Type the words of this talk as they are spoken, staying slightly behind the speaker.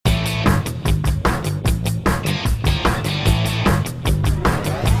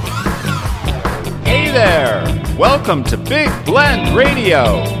Welcome to Big Blend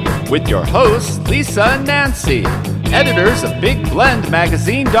Radio with your hosts, Lisa and Nancy, editors of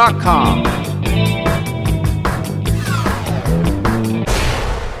BigBlendMagazine.com.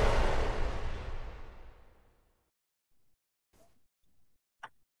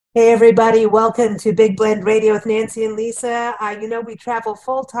 Hey everybody, welcome to Big Blend Radio with Nancy and Lisa. We travel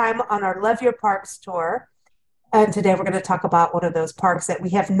full-time on our Love Your Parks tour. And today we're going to talk about one of those parks that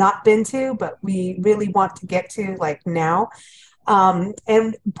we have not been to, but we really want to get to like now.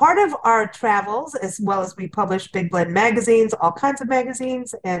 And part of our travels, as well as we publish Big Blend magazines, all kinds of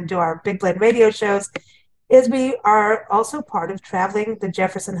magazines, and do our Big Blend radio shows, is we are also part of traveling the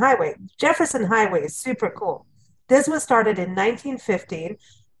Jefferson Highway. Jefferson Highway is super cool. This was started in 1915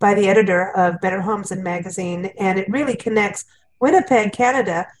 by the editor of Better Homes and Magazine, and it really connects Winnipeg,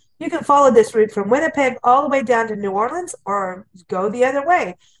 Canada. You can follow this route from Winnipeg all the way down to New Orleans, or go the other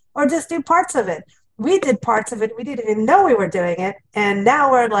way, or just do parts of it. We did parts of it. We didn't even know we were doing it. And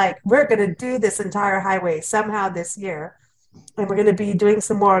now we're going to do this entire highway somehow this year. And we're going to be doing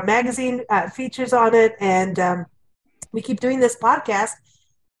some more magazine features on it. And we keep doing this podcast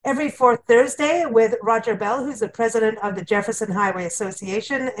every fourth Thursday with Roger Bell, who's the president of the Jefferson Highway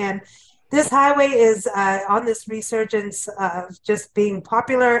Association. And this highway is on this resurgence of just being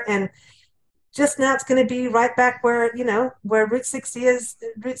popular, and just now it's going to be right back where Route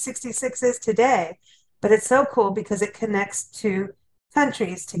 66 is today. But it's so cool because it connects two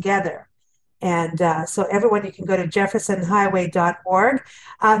countries together. And so everyone, you can go to jeffersonhighway.org.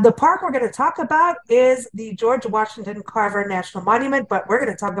 The park we're going to talk about is the George Washington Carver National Monument, but we're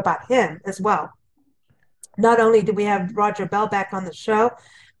going to talk about him as well. Not only do we have Roger Bell back on the show,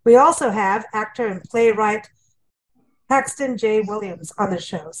 we also have actor and playwright Paxton J. Williams on the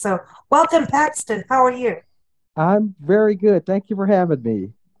show. So welcome, Paxton. How are you? I'm very good. Thank you for having me.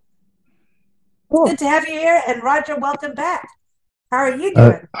 Cool. Good to have you here. And Roger, welcome back. How are you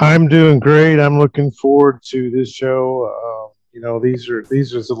doing? I'm doing great. I'm looking forward to this show. These are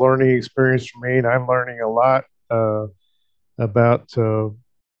a learning experience for me, and I'm learning a lot about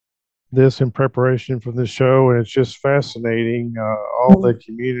this in preparation for the show, and it's just fascinating, all the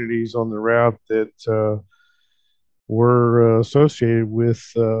communities on the route that were associated with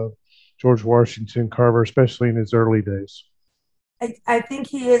George Washington Carver, especially in his early days. I think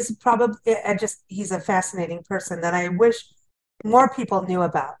he is probably he's a fascinating person that I wish more people knew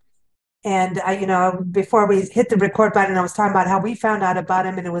about. And before we hit the record button, I was talking about how we found out about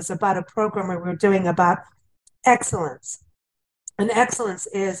him, and it was about a program we were doing about excellence. And excellence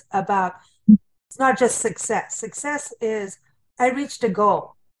is about, it's not just success. Success is, I reached a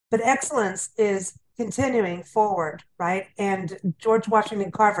goal, but excellence is continuing forward, right? And George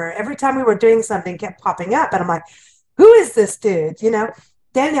Washington Carver, every time we were doing something, kept popping up. And I'm like, who is this dude?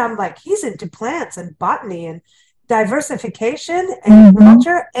 Then I'm like, he's into plants and botany and diversification and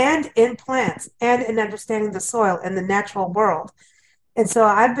culture, and in plants, and in understanding the soil and the natural world. And so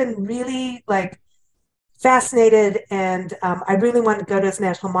I've been really fascinated, and I really want to go to his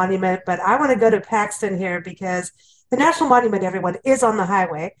national monument, but I want to go to Paxton here because the national monument, everyone, is on the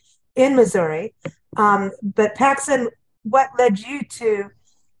highway in Missouri. But Paxton, what led you to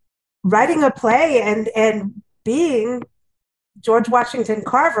writing a play and being George Washington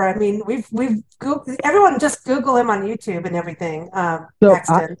Carver? I mean, we've everyone just Google him on YouTube and everything.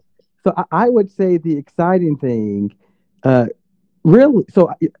 Paxton. I would say the exciting thing,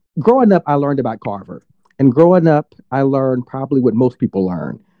 growing up, I learned about Carver. And growing up, I learned probably what most people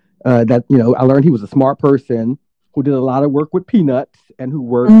learn. I learned he was a smart person who did a lot of work with peanuts and who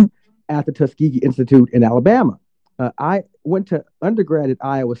worked at the Tuskegee Institute in Alabama. I went to undergrad at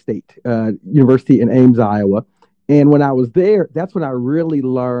Iowa State University in Ames, Iowa. And when I was there, that's when I really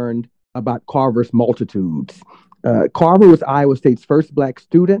learned about Carver's multitudes. Carver was Iowa State's first Black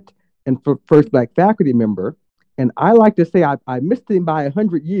student and first Black faculty member. And I like to say I missed him by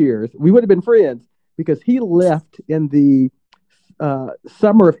 100 years. We would have been friends, because he left in the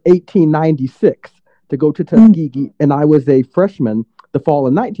summer of 1896 to go to Tuskegee, and I was a freshman the fall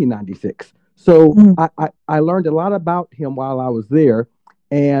of 1996. So I learned a lot about him while I was there.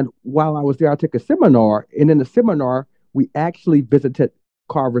 And while I was there, I took a seminar, and in the seminar, we actually visited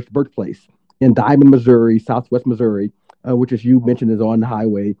Carver's birthplace in Diamond, Missouri, Southwest Missouri, which, as you mentioned, is on the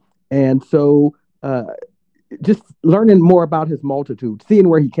highway. And so just learning more about his multitude, seeing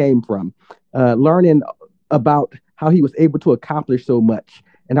where he came from, learning about how he was able to accomplish so much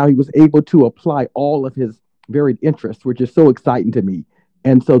and how he was able to apply all of his varied interests, which is so exciting to me.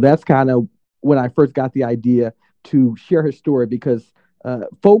 And so that's kind of when I first got the idea to share his story, because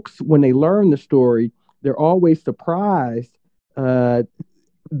folks, when they learn the story, they're always surprised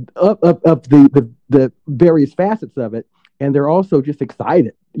of the various facets of it, and they're also just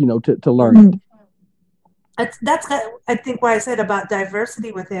excited, to learn Mm-hmm. it. That's I think what I said about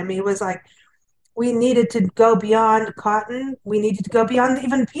diversity with him. He was like, we needed to go beyond cotton. We needed to go beyond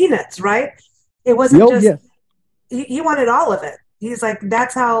even peanuts, right? It wasn't Oh just yes, he wanted all of it. He's like,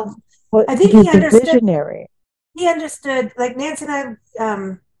 that's how Well, I think he's he a understood. visionary. He understood, like Nancy and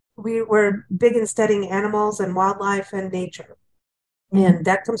I, we were big in studying animals and wildlife and nature. And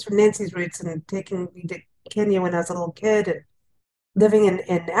that comes from Nancy's roots and taking me to Kenya when I was a little kid and living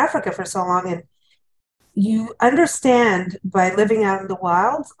in Africa for so long. And you understand by living out in the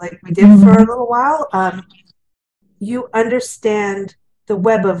wild, like we did for a little while, you understand the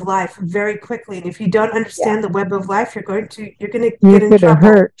web of life very quickly. And if you don't understand the web of life, you're going to get in trouble.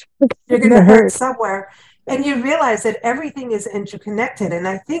 Hurt. You're going to hurt somewhere. And you realize that everything is interconnected. And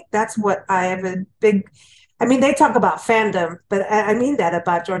I think that's what I have a big, I mean, they talk about fandom, but I mean that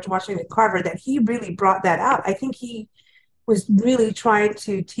about George Washington Carver, that he really brought that out. I think he was really trying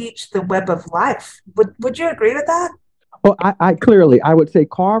to teach the web of life. Would you agree with that? well, I clearly I would say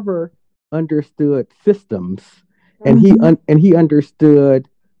Carver understood systems, and he understood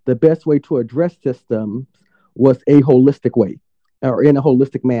the best way to address systems was a holistic way, or in a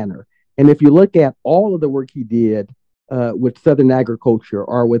holistic manner. And if you look at all of the work he did with Southern agriculture,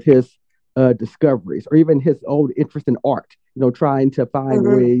 or with his discoveries, or even his own interest in art, trying to find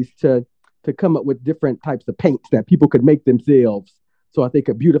ways to come up with different types of paints that people could make themselves so that they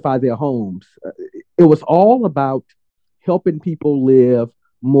could beautify their homes. It was all about helping people live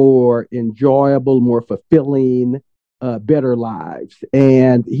more enjoyable, more fulfilling, better lives.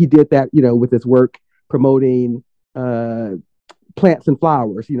 And he did that, with his work promoting plants and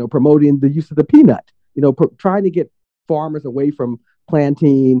flowers, promoting the use of the peanut, trying to get farmers away from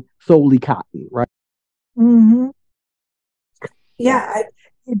planting solely cotton, right? Mm-hmm. Yeah,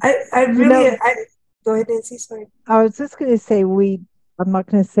 I really, go ahead, Nancy, sorry. I was just going to say I'm not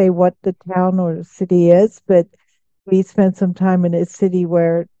going to say what the town or city is, but we spent some time in a city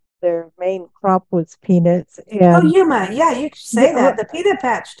where their main crop was peanuts. And Yuma, yeah, you could say that. The Peanut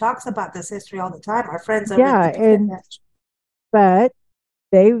Patch talks about this history all the time. Our friends over at the Peanut Patch. But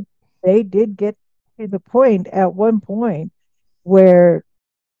they did get to the point at one point where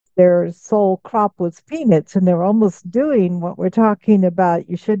their sole crop was peanuts, and they're almost doing what we're talking about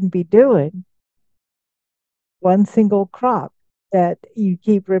you shouldn't be doing. One single crop that you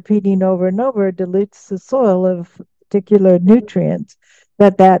keep repeating over and over dilutes the soil of particular nutrients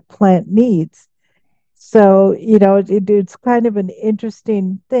that plant needs. So, it's kind of an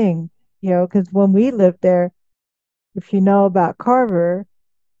interesting thing, because when we lived there, if you know about Carver,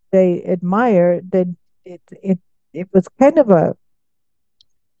 they admire that it was kind of a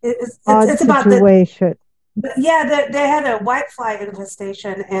odd situation. Yeah, they had a whitefly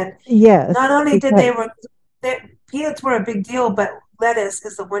infestation, and yes, not only peanuts were a big deal, but lettuce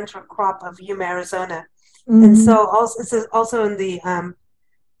is the winter crop of Yuma, Arizona, and so also in the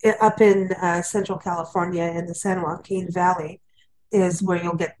up in Central California in the San Joaquin Valley is where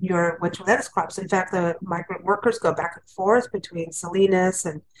you'll get your winter lettuce crops. In fact, the migrant workers go back and forth between Salinas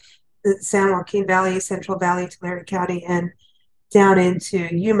and the San Joaquin Valley, Central Valley, Tulare County, and down into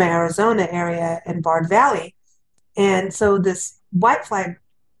Yuma, Arizona area and Bard Valley. And so this whitefly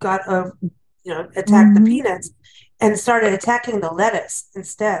got attacked the peanuts and started attacking the lettuce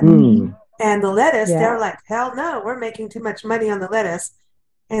instead. And the lettuce, they're like, hell no, we're making too much money on the lettuce.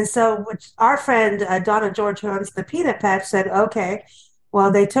 And so our friend Donna George, who owns the Peanut Patch, said, okay,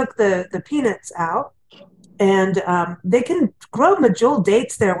 well, they took the peanuts out, and they can grow medjool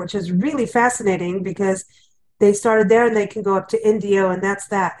dates there, which is really fascinating because they started there and they can go up to Indio, and that's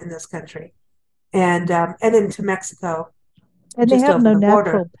that in this country, and into Mexico. And they have no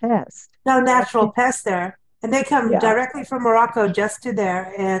natural pests. No natural pests there, and they come directly from Morocco just to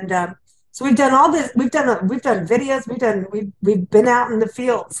there. And so we've done all this. We've done videos. We've been out in the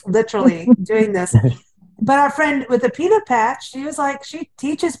fields, literally doing this. But our friend with the Peanut Patch, she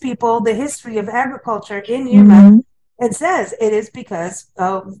teaches people the history of agriculture in Yuma, and says it is because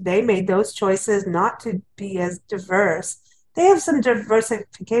they made those choices not to be as diverse. They have some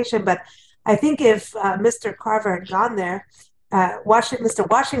diversification, but I think if Mr. Carver had gone there, Mr.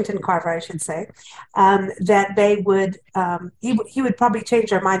 Washington Carver, I should say, that they would, he would probably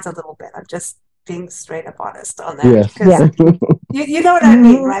change their minds a little bit. I'm just being straight up honest on that. Yes. You know what I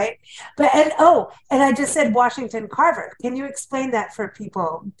mean, right? But and I just said Washington Carver. Can you explain that for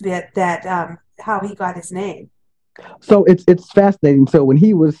people that how he got his name? So it's fascinating. So when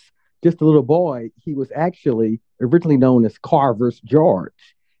he was just a little boy, he was actually originally known as Carver's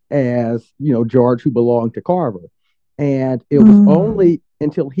George, as George who belonged to Carver. And it was only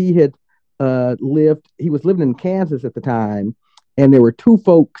until he had he was living in Kansas at the time, and there were two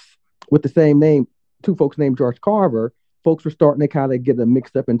folks with the same name, two folks named George Carver. Folks were starting to kind of get them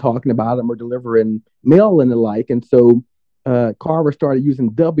mixed up and talking about him or delivering mail and the like. And so Carver started using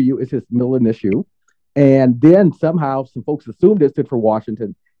W as his middle initial. And then somehow some folks assumed it stood for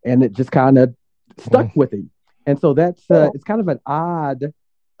Washington, and it just kind of stuck with him. And so that's it's kind of an odd,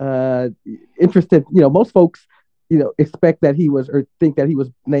 interesting. Most folks, expect that he was or think that he was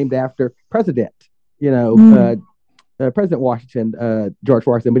named after President. President Washington, George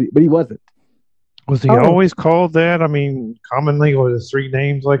Washington, but he wasn't. Was he always called that? I mean, commonly was it three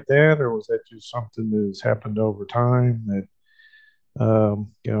names like that, or was that just something that's happened over time? That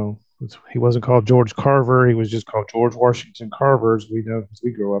he wasn't called George Carver; he was just called George Washington Carver, as we know because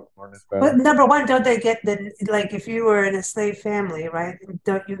we grew up learning about But it. number one, don't they get if you were in a slave family, right?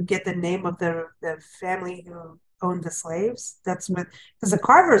 Don't you get the name of the family who owned the slaves? That's because the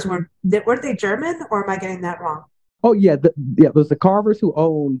Carvers weren't they German, or am I getting that wrong? Oh yeah, it was the Carvers who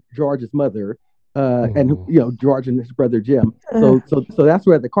owned George's mother, and George and his brother Jim. So that's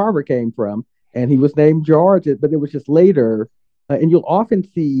where the Carver came from, and he was named George. But it was just later, and you'll often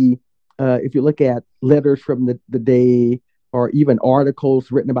see if you look at letters from the day or even articles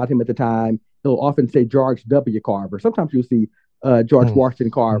written about him at the time, it'll often say George W. Carver. Sometimes you'll see George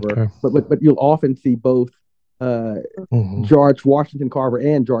Washington Carver, but you'll often see both George Washington Carver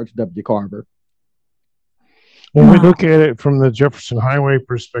and George W. Carver. When we look at it from the Jefferson Highway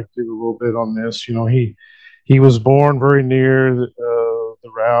perspective a little bit on this, he was born very near the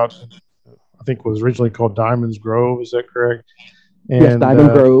route. I think it was originally called Diamond's Grove. Is that correct? And, yes,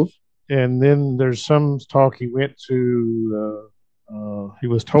 Diamond Grove. And then there's some talk he went to. He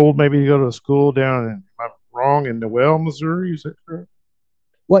was told maybe to go to a school down in, am I wrong, in Noel, Missouri? Is that correct?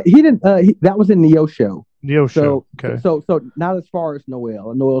 Well, he didn't. That was in Neosho. Neosho. Okay. So not as far as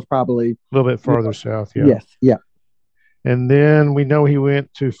Noel. Noel's probably a little bit farther south. Yeah. Yes. Yeah. And then we know he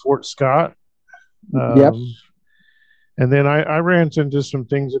went to Fort Scott. Yep. And then I ran into some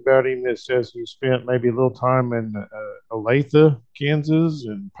things about him that says he spent maybe a little time in Olathe, Kansas,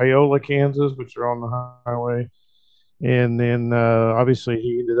 and Paola, Kansas, which are on the highway. And then obviously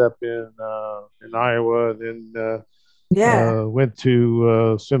he ended up in Iowa, and then went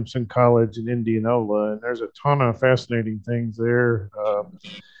to Simpson College in Indianola. And there's a ton of fascinating things there.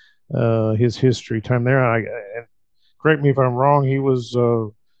 His history time there. And correct me if I'm wrong. He was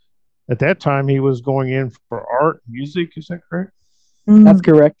at that time he was going in for art, music. Is that correct? Mm-hmm. That's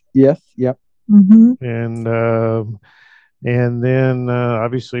correct. Yes. Yep. Mm-hmm. And then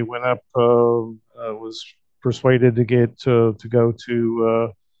obviously went up. Was persuaded to go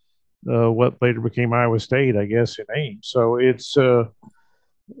to what later became Iowa State, I guess, in Ames. So it's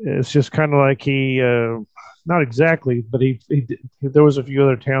just kind of like he, not exactly, but he there was a few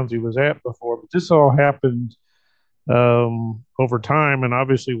other towns he was at before, but this all happened over time, and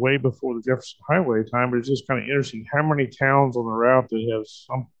obviously way before the Jefferson Highway time. But it's just kind of interesting how many towns on the route that have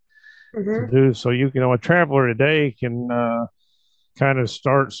something to do. So a traveler today can kind of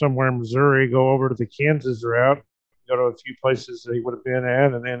start somewhere in Missouri, go over to the Kansas route, go to a few places that he would have been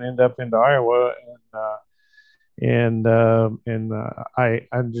at, and then end up into Iowa. And I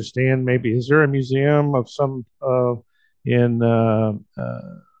understand, maybe is there a museum of some in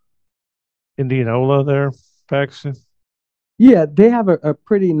Indianola there, Paxton? Yeah, they have a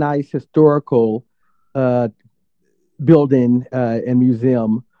pretty nice historical building and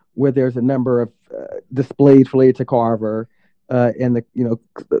museum where there's a number of displays related to Carver and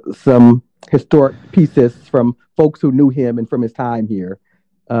some historic pieces from folks who knew him and from his time here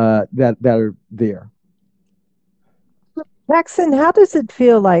that are there. Jackson, how does it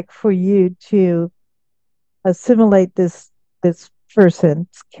feel like for you to assimilate this person's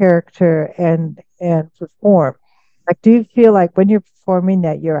character and perform? Like, do you feel like when you're performing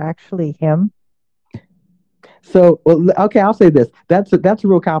that you're actually him? So, okay, I'll say this. That's a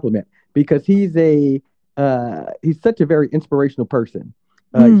real compliment because he's such a very inspirational person.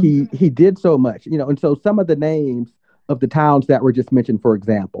 He did so much, and so some of the names of the towns that were just mentioned, for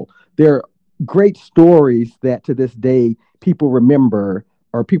example, they're great stories that to this day people remember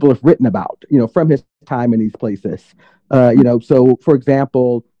or people have written about, from his time in these places. So for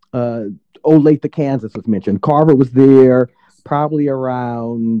example, Olathe, Kansas was mentioned. Carver was there probably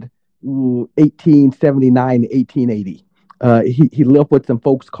around 1879 to 1880. He lived with some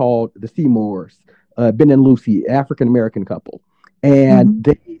folks called the Seymours, Ben and Lucy, African American couple, and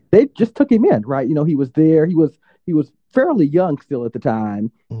they just took him in, right? He was there. He was fairly young still at the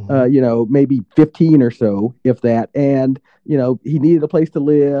time, maybe 15 or so, if that. And he needed a place to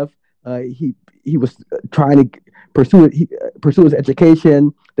live. he was trying to pursue his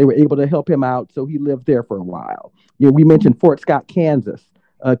education. They were able to help him out, so he lived there for a while. We mentioned Fort Scott, Kansas.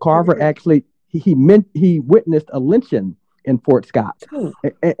 Carver actually he witnessed a lynching in Fort Scott,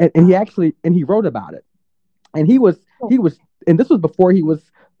 and he wrote about it. And he was and this was before he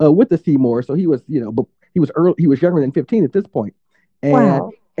was with the Seymour, so he was but he was early. He was younger than 15 at this point,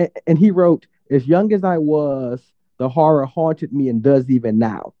 and he wrote, "As young as I was, the horror haunted me and does even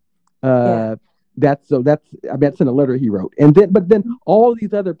now." That's in a letter he wrote. And then all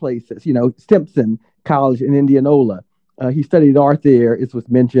these other places, Simpson College in Indianola, he studied art there. It was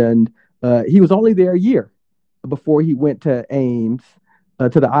mentioned. He was only there a year before he went to Ames,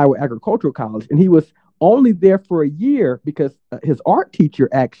 to the Iowa Agricultural College, and he was only there for a year because his art teacher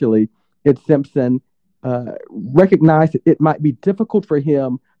actually at Simpson recognized that it might be difficult for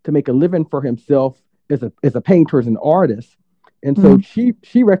him to make a living for himself as a painter, as an artist. And so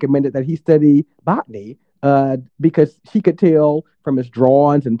she recommended that he study botany because she could tell from his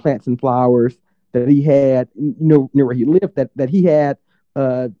drawings and plants and flowers that he had, near where he lived, that he had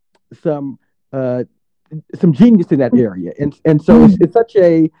some genius in that area. And so it's such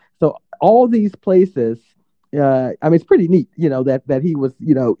so all these places. It's pretty neat, that he was,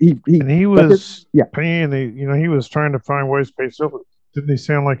 and he was paying. He was trying to find ways to pay himself. Didn't he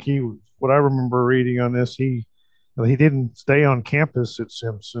sound like what I remember reading on this, he didn't stay on campus at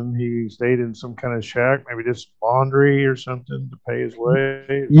Simpson. He stayed in some kind of shack, maybe just laundry or something to pay his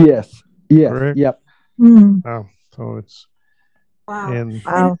way. Yes. Correct? Yep. Oh, so it's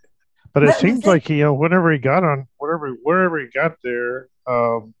wow. But it seems like whenever he got wherever he got there,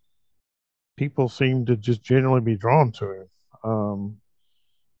 people seem to just generally be drawn to him.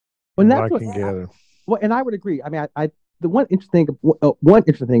 Well, that's what I can gather. Well, and I would agree. The one interesting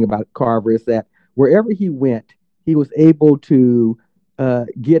thing about Carver is that wherever he went, he was able to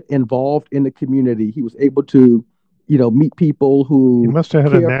get involved in the community. He was able to, meet people who. He must have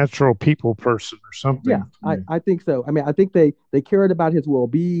had a natural people person or something. Yeah, I think so. I think they cared about his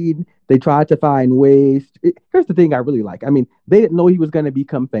well-being. They tried to find ways. Here's the thing I really like. They didn't know he was going to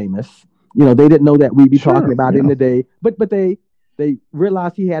become famous. They didn't know that we'd be talking about it in the day. But they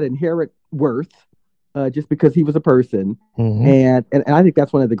realized he had inherent worth just because he was a person. And I think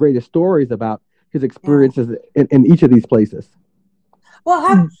that's one of the greatest stories about his experiences in each of these places.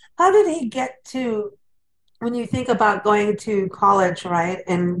 Well, how did he get to, when you think about going to college, right,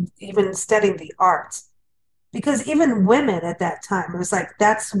 and even studying the arts? Because even women at that time, it was like,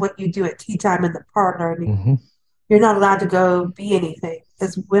 that's what you do at tea time in the parlor. And you're not allowed to go be anything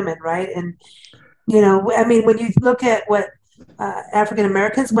as women, right? And, when you look at what African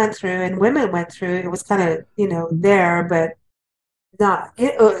Americans went through and women went through, it was kind of, there, but not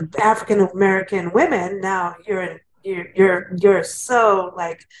African American women. Now you're so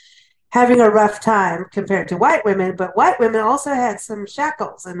like having a rough time compared to white women, but white women also had some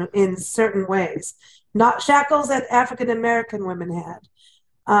shackles in certain ways, not shackles that African American women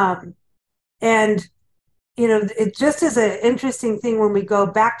had. And it just is an interesting thing when we go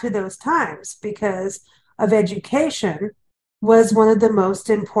back to those times, because of education was one of the most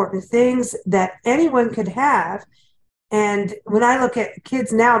important things that anyone could have. And when I look at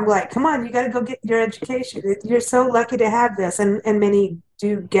kids now, I'm like, come on, you got to go get your education. You're so lucky to have this. And many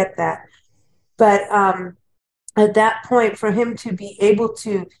do get that. But at that point, for him to be able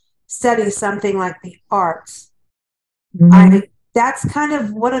to study something like the arts, that's kind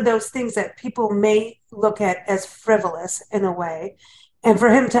of one of those things that people may look at as frivolous in a way. And for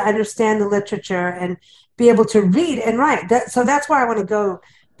him to understand the literature and be able to read and write. So that's where I want to go,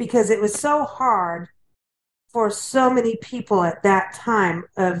 because it was so hard for so many people at that time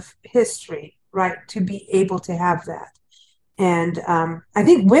of history, right, to be able to have that. And I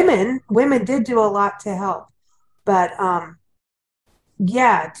think women did do a lot to help. But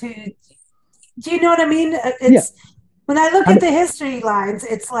do you know what I mean? When I look at the history lines,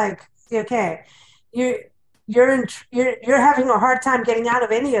 it's like, okay, you're having a hard time getting out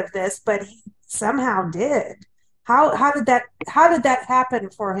of any of this, but he somehow did. How did that happen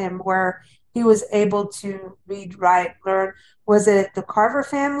for him, where he was able to read, write, learn? Was it the Carver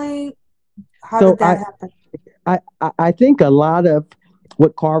family? How did that happen? I think a lot of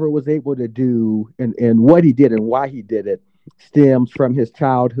what Carver was able to do and what he did and why he did it stems from his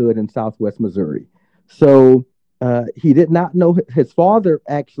childhood in Southwest Missouri. So he did not know his father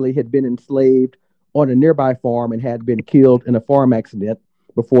actually had been enslaved on a nearby farm and had been killed in a farm accident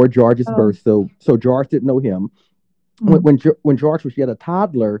before George's birth. So George didn't know him. When George was yet a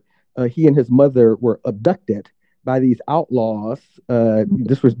toddler, he and his mother were abducted by these outlaws.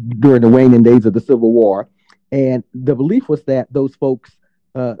 This was during the waning days of the Civil War. And the belief was that those folks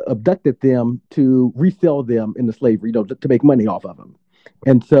abducted them to resell them into slavery, to make money off of them.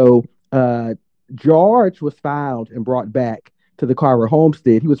 And so George was found and brought back to the Carver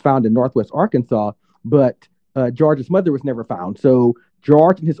homestead. He was found in Northwest Arkansas, but George's mother was never found. So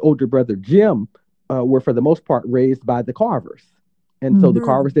George and his older brother Jim were, for the most part, raised by the Carvers. And so the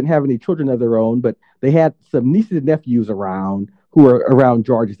Carvers didn't have any children of their own, but they had some nieces and nephews around who were around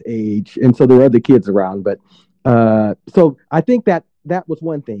George's age. And so there were other kids around. But so I think that was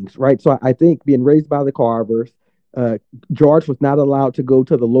one thing, right? So I think being raised by the Carvers, George was not allowed to go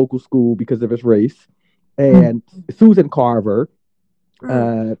to the local school because of his race. And Susan Carver,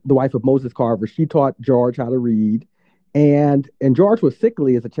 the wife of Moses Carver, she taught George how to read. And George was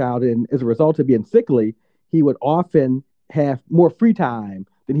sickly as a child. And as a result of being sickly, he would often have more free time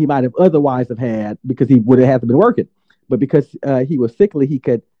than he might have otherwise have had because he would have had to been working. But because he was sickly, he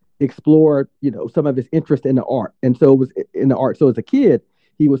could explore, some of his interest in the art. And so it was in the art. So as a kid,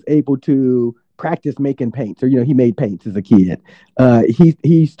 he was able to practice making paints, or, he made paints as a kid.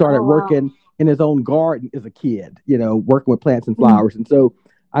 He started working in his own garden as a kid, working with plants and flowers. And so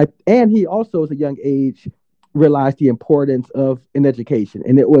and he also, as a young age, realized the importance of an education.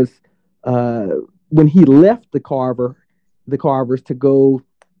 And it was when he left the Carvers to go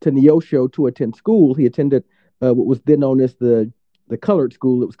to Neosho to attend school. He attended what was then known as the Colored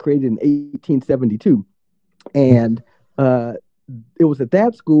School. It was created in 1872. And it was at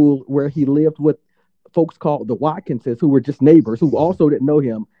that school where he lived with folks called the Watkinses, who were just neighbors, who also didn't know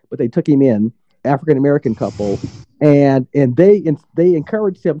him, but they took him in, African-American couple. And they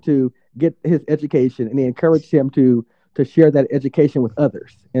encouraged him to get his education, and they encouraged him to share that education with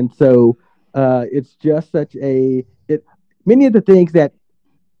others. And so it's just many of the things that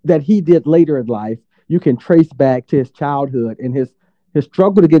he did later in life, you can trace back to his childhood and his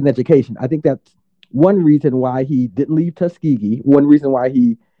struggle to get an education. I think that's one reason why he didn't leave Tuskegee, one reason why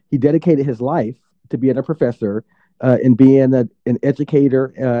he dedicated his life to being a professor and being an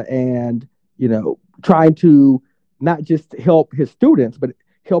educator and, trying to not just help his students, but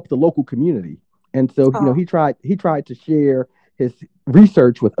help the local community. And so, he tried to share his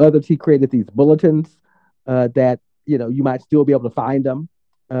research with others. He created these bulletins that, you might still be able to find them,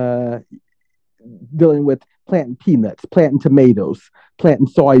 dealing with planting peanuts, planting tomatoes, planting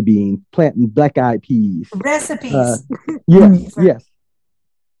soybeans, planting black-eyed peas. Recipes. Yes.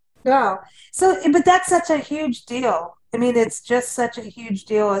 No. So, but that's such a huge deal. I mean, it's just such a huge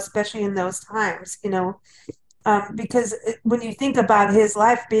deal, especially in those times, because when you think about his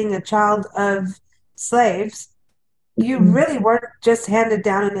life being a child of slaves, you really weren't just handed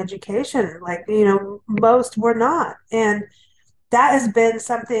down an education. Like, most were not. And that has been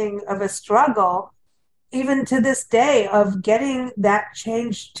something of a struggle, even to this day, of getting that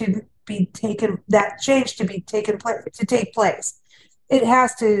change to take place. It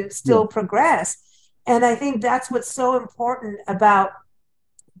has to still progress. And I think that's what's so important about,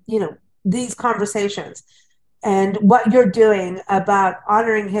 these conversations and what you're doing about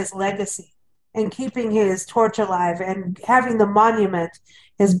honoring his legacy and keeping his torch alive and having the monument,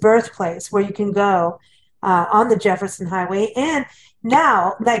 his birthplace, where you can go on the Jefferson Highway. And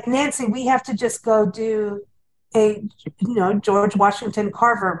now, like Nancy, we have to just go do a, George Washington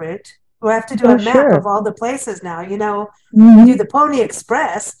Carver route. We have to do a map of all the places now, do the Pony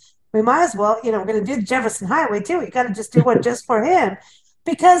Express. We might as well, we're going to do the Jefferson Highway too. We got to just do one just for him,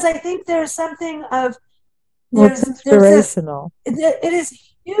 because I think there's something of, it's inspirational. It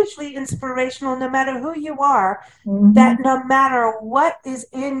is hugely inspirational, no matter who you are, that no matter what is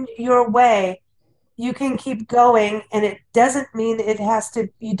in your way, you can keep going. And it doesn't mean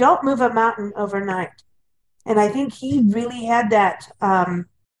you don't move a mountain overnight. And I think he really had that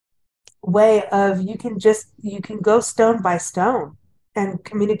way of, you can go stone by stone and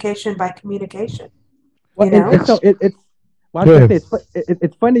communication by communication. So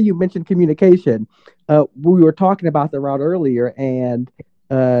it's funny you mentioned communication. We were talking about the route earlier, and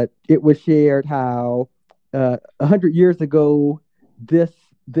it was shared how 100 years ago this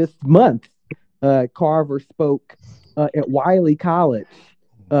month, Carver spoke at Wiley College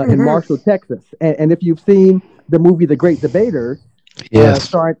in Marshall, Texas. And if you've seen the movie The Great Debater,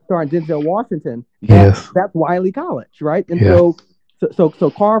 starring Denzel Washington, that's Wiley College, right? And so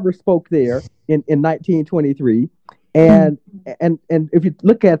Carver spoke there in 1923, and if you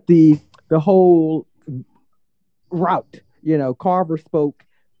look at the whole route, Carver spoke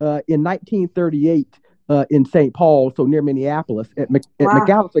in 1938 in St. Paul, so near Minneapolis, at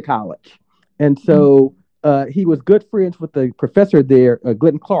Macalester College. And so he was good friends with the professor there,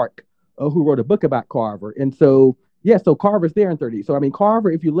 Glenn Clark, who wrote a book about Carver. And so, so Carver's there in 30. So, I mean,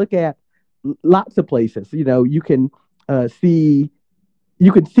 Carver, if you look at lots of places, you can see,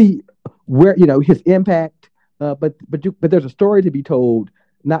 you can see where his impact. But there's a story to be told,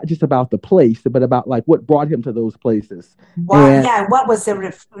 not just about the place, but about like what brought him to those places. Why? Yeah. What was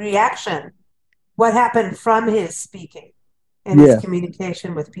the reaction? What happened from his speaking and his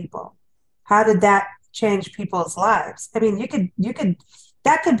communication with people? How did that change people's lives? I mean,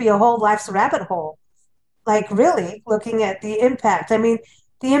 that could be a whole life's rabbit hole. Like really looking at the impact. I mean,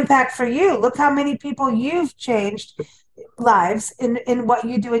 the impact for you. Look how many people you've changed lives in what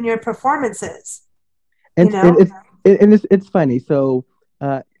you do in your performances. And it's funny. So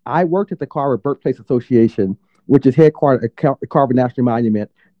I worked at the Carver Birthplace Association, which is headquartered at Carver National Monument,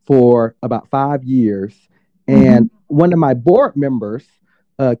 for about 5 years. And one of my board members,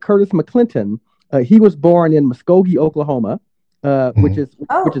 Curtis McClinton, he was born in Muskogee, Oklahoma, which is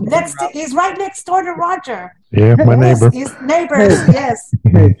he's right next door to Roger. Yeah, my neighbor. He's neighbors. Yes.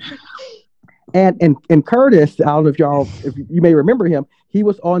 And Curtis, I don't know if you may remember him. He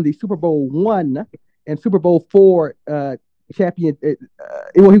was on the Super Bowl I and Super Bowl IV champion.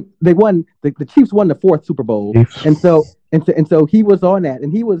 They won. The Chiefs won the fourth Super Bowl, and so he was on that,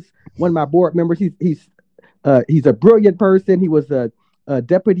 and he was one of my board members. He's a brilliant person. He was a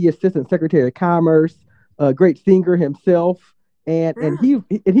deputy assistant secretary of commerce, a great singer himself, and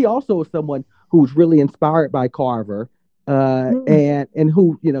he also is someone who's really inspired by Carver, and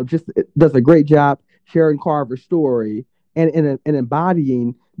who just does a great job sharing Carver's story and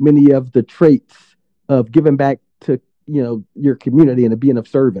embodying many of the traits of giving back to your community and being of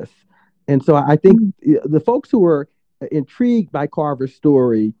service. And so I think the folks who are intrigued by Carver's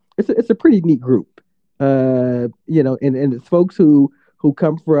story, it's a pretty neat group, and it's folks who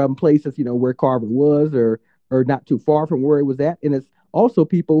come from places where Carver was or not too far from where it was at, and it's also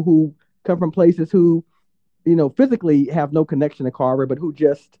people who come from places who physically have no connection to Carver, but who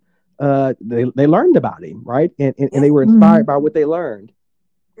just they learned about him, right, and they were inspired by what they learned.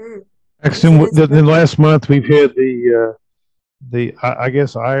 Actually, the last month we've had I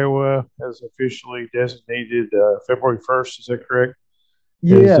guess Iowa has officially designated February 1st. Is that correct?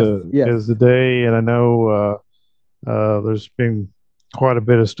 Yes. As the day, and I know there's been quite a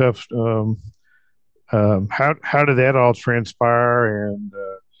bit of stuff. How did that all transpire?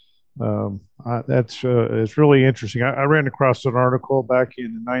 And it's really interesting. I ran across an article back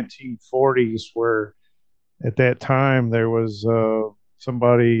in the 1940s where, at that time, there was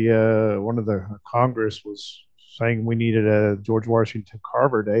somebody, one of the Congress was saying we needed a George Washington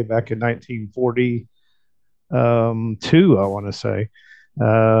Carver Day back in 1942, I want to say,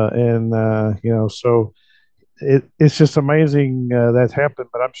 so it's just amazing that's happened.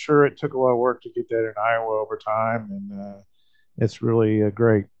 But I'm sure it took a lot of work to get that in Iowa over time, and it's really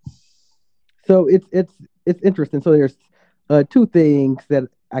great. So it's interesting. So there's two things that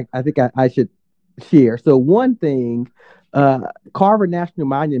I think I should share. So one thing, Carver National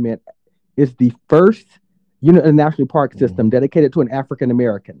Monument is the first unit of the national park system dedicated to an African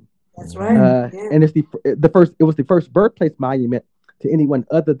American. That's right. And it's the first. It was the first birthplace monument to anyone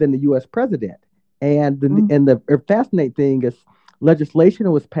other than the U.S. president. And the fascinating thing is,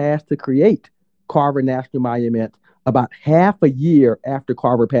 legislation was passed to create Carver National Monument about half a year after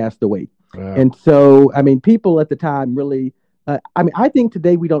Carver passed away. Wow. And so, I mean, people at the time really. I think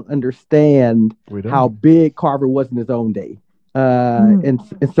today we don't understand how big Carver was in his own day, and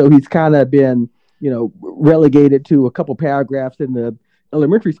so he's kind of been, relegated to a couple paragraphs in the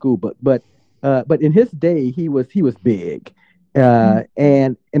elementary school book. But in his day, he was big,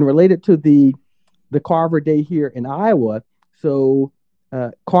 and related to the Carver Day here in Iowa. So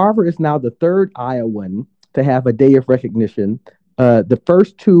Carver is now the third Iowan to have a day of recognition. The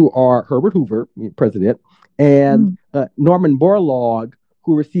first two are Herbert Hoover, president, and Norman Borlaug,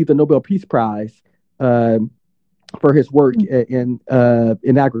 who received the Nobel Peace Prize for his work in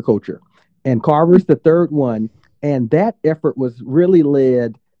agriculture. And Carver's the third one. And that effort was really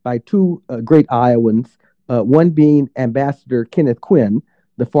led by two great Iowans, one being Ambassador Kenneth Quinn,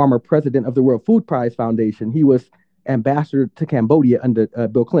 the former president of the World Food Prize Foundation. He was ambassador to Cambodia under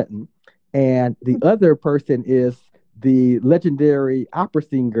Bill Clinton. And the other person is the legendary opera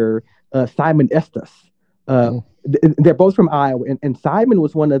singer Simon Estes. They're both from Iowa, and Simon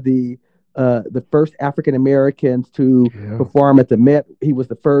was one of the first African Americans to perform at the Met. He was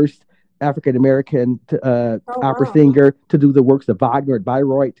the first African American opera singer to do the works of Wagner at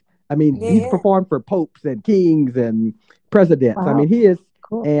Bayreuth. I mean, he's performed for popes and kings and presidents. Wow. I mean, he is,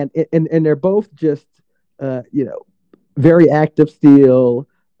 cool. and they're both just very active still,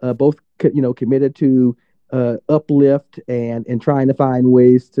 both committed to uplift and trying to find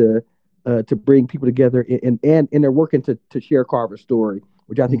ways to bring people together, and they're working to share Carver's story,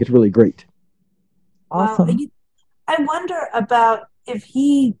 which I think is really great. Awesome. Well, I wonder about if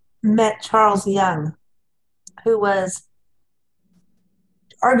he met Charles Young, who was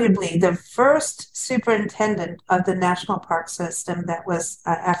arguably the first superintendent of the national park system that was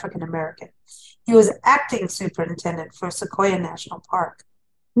African American. He was acting superintendent for Sequoia National Park.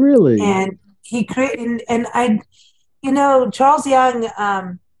 Really? And he created, and I, Charles Young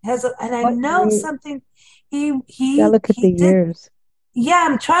has, and I know something. He look at the did. years. Yeah,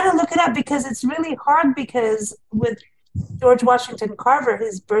 I'm trying to look it up because it's really hard because with George Washington Carver,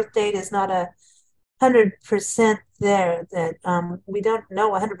 his birth date is not 100% there. That we don't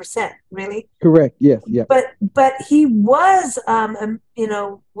know 100% really. Correct. Yes. Yeah. But he was,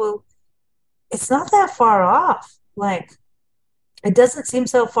 well, it's not that far off. Like, it doesn't seem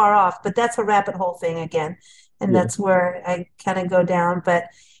so far off, but that's a rabbit hole thing again. And that's where I kind of go down. But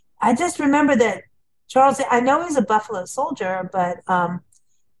I just remember that Charles, I know he's a Buffalo Soldier, but,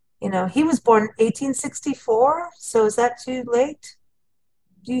 he was born 1864. So is that too late?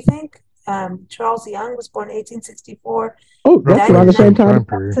 Do you think? Charles Young was born 1864. Oh, that's around the same time.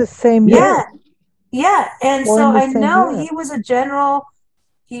 It's the same year. Yeah. And Born so I the same know year. he was a general.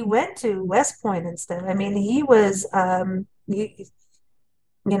 He went to West Point and stuff. I mean, he was, as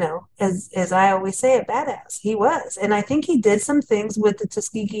I always say, a badass. He was. And I think he did some things with the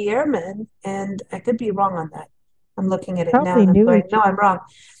Tuskegee Airmen. And I could be wrong on that. I'm looking at it now Probably and I'm knew going, each no, I'm wrong.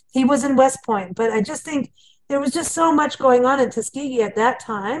 He was in West Point. But I just think there was just so much going on in Tuskegee at that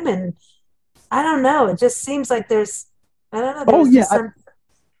time. And I don't know. It just seems like I don't know.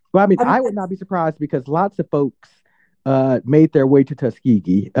 Well, I mean, I would not be surprised because lots of folks made their way to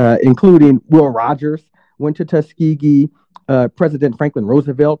Tuskegee, including Will Rogers went to Tuskegee. President Franklin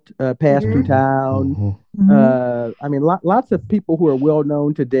Roosevelt passed through town. I mean, lots of people who are well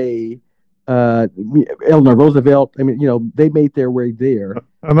known today. Eleanor Roosevelt. I mean, they made their way there.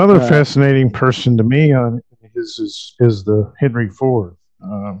 Another fascinating person to me on is the Henry Ford.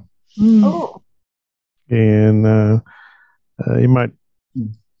 And you might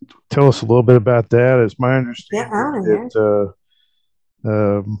tell us a little bit about that. It's my understanding that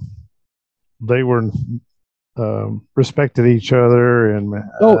they were respected each other, and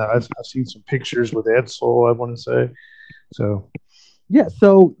I've seen some pictures with Edsel, I want to say. So yeah,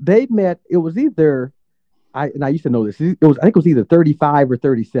 so they met. It was either I used to know this. I think it was either 35 or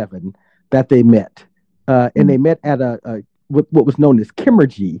 37 that they met, and they met at what was known as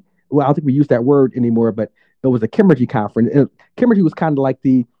Kimmergy. Well, I don't think we use that word anymore, but it was a Kimmergy conference. And Kimmergy was kind of like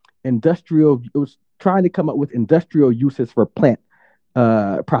the industrial. It was trying to come up with industrial uses for plant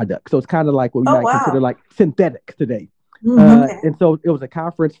products. So it's kind of like what we might consider like synthetics today. And so it was a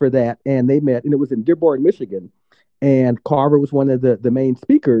conference for that, and they met, and it was in Dearborn, Michigan. And Carver was one of the main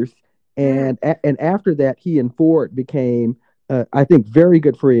speakers. And after that, he and Ford became, I think, very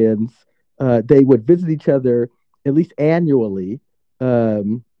good friends. They would visit each other at least annually.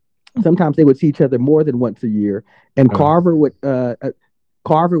 Sometimes they would see each other more than once a year. And Carver went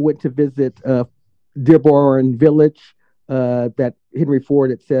to visit Dearborn Village that Henry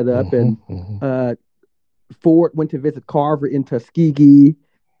Ford had set up, and Ford went to visit Carver in Tuskegee.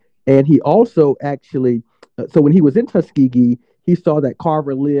 And he also actually, so when he was in Tuskegee, he saw that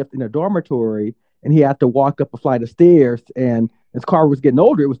Carver lived in a dormitory, and he had to walk up a flight of stairs. And as Carver was getting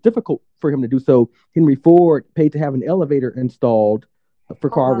older, it was difficult for him to do so. Henry Ford paid to have an elevator installed for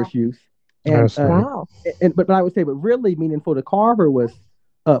Carver's use. And but I would say, but really meaningful to Carver was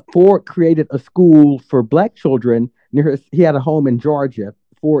Ford created a school for Black children near he had a home in Georgia.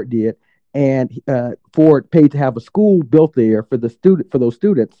 Ford did, and Ford paid to have a school built there for those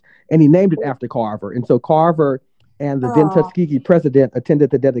students, and he named it after Carver. And so Carver and the then Tuskegee president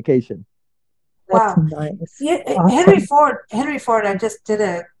attended the dedication. Wow, nice. Yeah, awesome. Henry Ford. I just did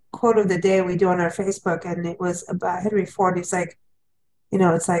a quote of the day we do on our Facebook, and it was about Henry Ford. He's like,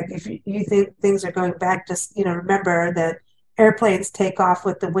 it's like if you think things are going back, just remember that airplanes take off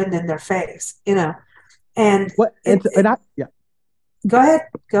with the wind in their face. And what? Go ahead.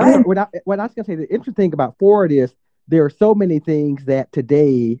 What I was going to say, the interesting thing about Ford is there are so many things that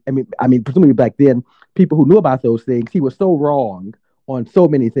today, I mean, presumably back then, people who knew about those things, he was so wrong on so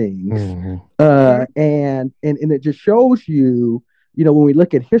many things. And it just shows you, when we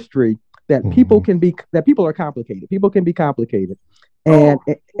look at history, that people are complicated. People can be complicated. And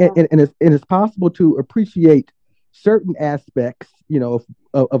it's possible to appreciate certain aspects,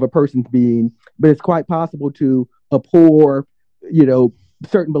 of a person's being, but it's quite possible to abhor,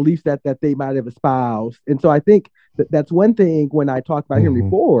 certain beliefs that they might have espoused. And so I think that's one thing when I talk about Henry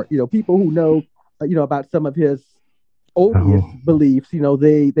Ford, people who know, about some of his odious beliefs,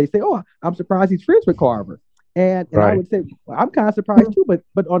 they say, oh, I'm surprised he's friends with Carver. And I would say, well, I'm kind of surprised too,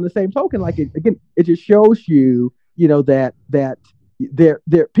 but on the same token, like it just shows you, that there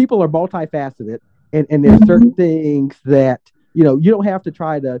people are multifaceted, and there's certain things that you don't have to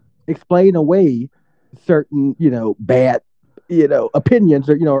try to explain away certain bad opinions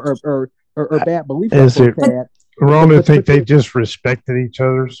or bad beliefs that Is it folks had. wrong to think they just respected each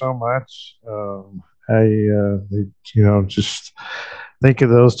other so much? Just think of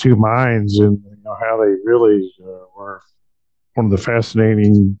those two minds and how they really were one of the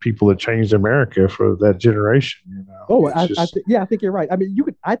fascinating people that changed America for that generation. Oh, I think you're right. I mean,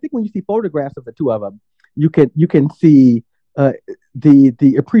 I think when you see photographs of the two of them, you can see uh,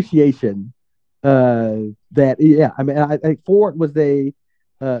 the appreciation that. Yeah, I mean, I think Ford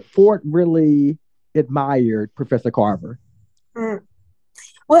really admired Professor Carver. Mm.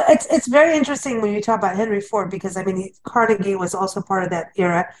 Well, it's very interesting when you talk about Henry Ford because I mean Carnegie was also part of that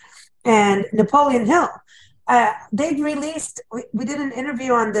era, and Napoleon Hill. They released. We did an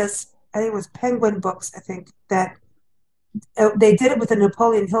interview on this. I think it was Penguin Books. I think that they did it with the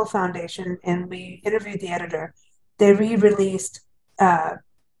Napoleon Hill Foundation, and we interviewed the editor. They re-released. It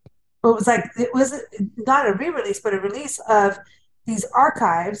was not a re-release, but a release of these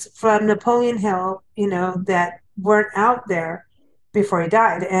archives from Napoleon Hill. That weren't out there before he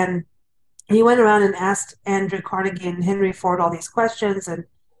died, and he went around and asked Andrew Carnegie and Henry Ford all these questions, and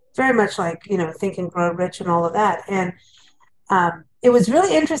very much like Think and Grow Rich and all of that. And it was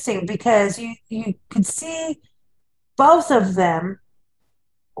really interesting because you could see both of them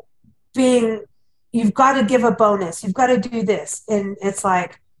being, you've got to give a bonus, you've got to do this, and it's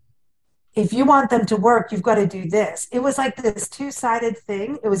like if you want them to work, you've got to do this. It was like this two-sided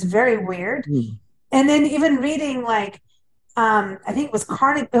thing. It was very weird. And then even reading I think it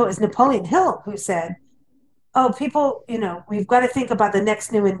was Napoleon Hill who said, "Oh, people, we've got to think about the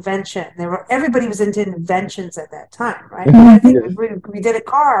next new invention." Everybody was into inventions at that time, right? I think we did a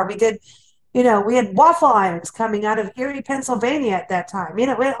car, we did, we had waffle irons coming out of Erie, Pennsylvania at that time. We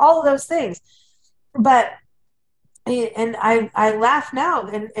had all of those things. But and I laugh now,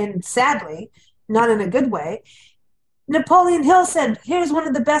 and sadly, not in a good way. Napoleon Hill said, "Here's one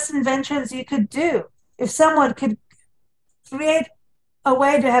of the best inventions you could do. If someone could create a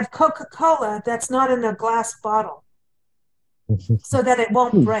way to have Coca-Cola that's not in a glass bottle so that it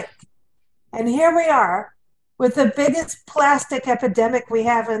won't break." And here we are with the biggest plastic epidemic we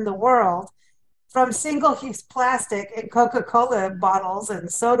have in the world, from single-use plastic, and Coca-Cola bottles and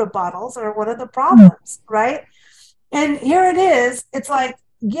soda bottles are one of the problems, right? And here it is. It's like,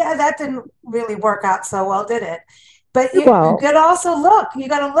 yeah, that didn't really work out so well, did it? But you could also look. You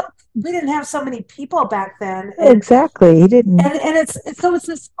got to look. We didn't have so many people back then. Exactly, he didn't. And it's always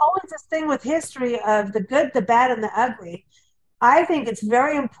this thing with history of the good, the bad, and the ugly. I think it's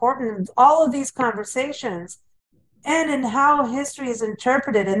very important in all of these conversations and in how history is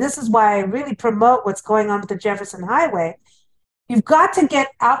interpreted. And this is why I really promote what's going on with the Jefferson Highway. You've got to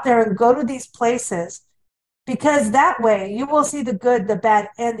get out there and go to these places, because that way you will see the good, the bad,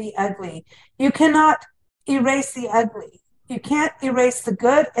 and the ugly. You cannot erase the ugly. You can't erase the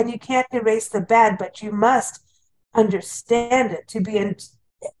good, and you can't erase the bad, but you must understand it to be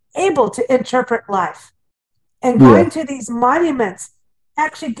able to interpret life. And going to these monuments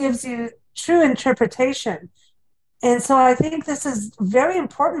actually gives you true interpretation. And so I think this is very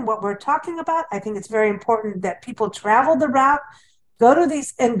important what we're talking about. I think it's very important that people travel the route, go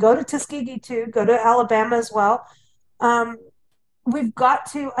to Tuskegee too, go to Alabama as well. We've got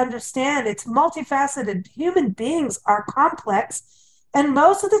to understand it's multifaceted. Human beings are complex, and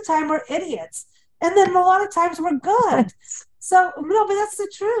most of the time we're idiots. And then a lot of times we're good. So no, but that's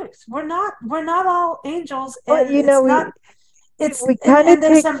the truth. We're not all angels. Well, we kind of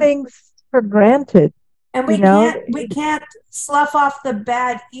take things for granted. And we can't slough off the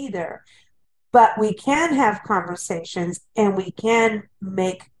bad either. But we can have conversations, and we can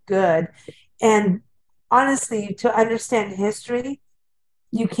make good. And honestly, to understand history,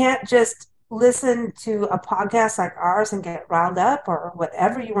 you can't just listen to a podcast like ours and get riled up or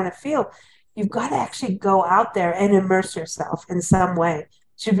whatever you want to feel. You've got to actually go out there and immerse yourself in some way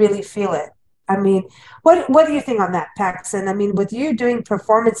to really feel it. I mean, what do you think on that, Paxton? I mean, with you doing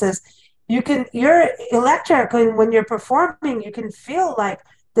performances, you're electric, and when you're performing, you can feel like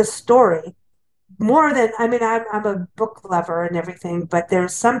the story more than, I mean, I'm a book lover and everything, but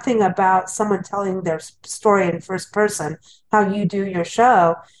there's something about someone telling their story in first person, how you do your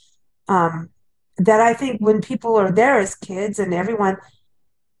show, that I think when people are there as kids and everyone,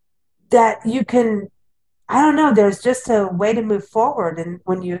 that you can, I don't know, there's just a way to move forward. And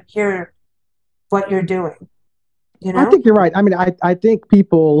when you hear what you're doing, I think you're right. I mean, I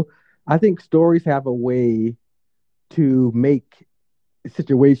think stories have a way to make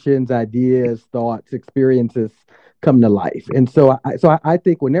situations, ideas, thoughts, experiences come to life. And so I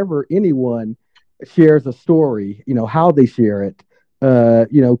think whenever anyone shares a story, how they share it,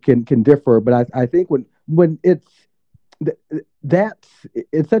 can differ. But I think when that's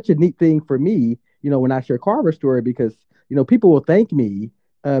it's such a neat thing for me, when I share Carver's story, because people will thank me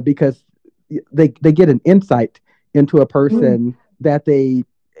because they get an insight into a Mm. person that they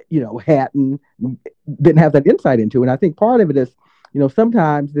hadn't didn't have that insight into. And I think part of it is,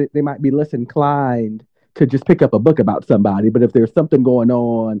 sometimes they might be less inclined to just pick up a book about somebody. But if there's something going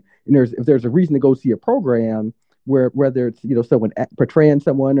on, and if there's a reason to go see a program, whether it's someone portraying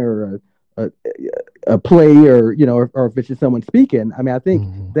someone, or a, a play, or or if it's just someone speaking. I mean, I think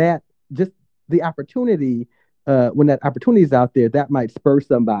Mhm. that just the opportunity, when that opportunity is out there, that might spur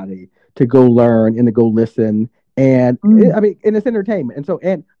somebody to go learn and to go listen. And Mm. I mean, and it's entertainment. And so,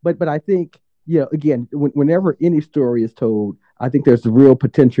 but I think, again, whenever any story is told, I think there's real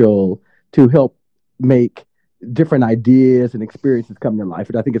potential to help make different ideas and experiences come to life.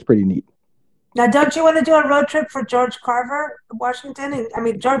 And I think it's pretty neat. Now, don't you want to do a road trip for George Carver, Washington? And, I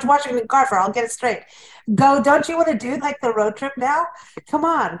mean, George Washington Carver, I'll get it straight. Don't you want to do like the road trip now? Come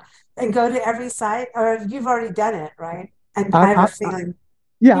on and go to every site, or you've already done it, right? I I, have I, a I feeling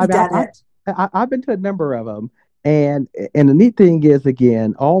yeah, I you've mean, done it. I've been to a number of them, and the neat thing is,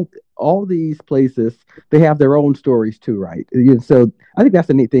 again, all these places, they have their own stories too, right? So I think that's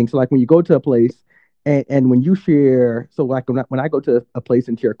the neat thing. So like when you go to a place, and when you share, so like when I go to a place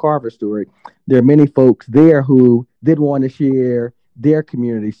and share Carver's story, there are many folks there who did want to share their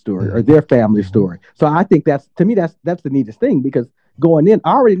community story or Mhm. their family Mhm. story. So I think to me that's the neatest thing, because going in,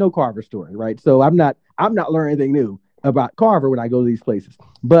 I already know Carver's story, right? So I'm not learning anything new about Carver when I go to these places.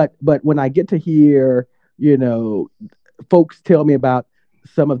 But when I get to hear, you know, folks tell me about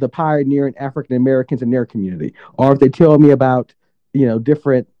some of the pioneering African Americans in their community, or if they tell me about,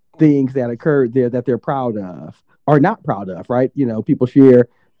 different things that occurred there that they're proud of or not proud of, right? People share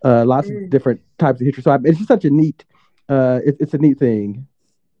lots of Mm, different types of history. So it's just such a neat, it's a neat thing.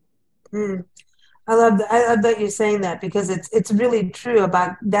 mm. I love that you're saying that, because it's really true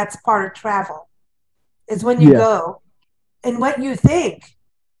about that's part of travel. Is when you Yeah. go and what you think.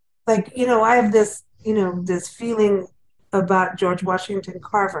 Like, I have this feeling about George Washington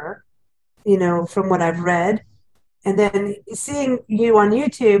Carver, from what I've read. And then seeing you on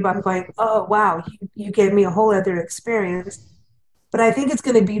YouTube, I'm going, oh, wow, you gave me a whole other experience. But I think it's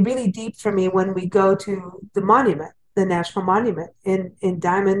going to be really deep for me when we go to the monument, the National Monument in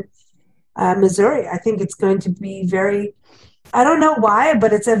Diamond, Missouri. I think it's going to be very, I don't know why,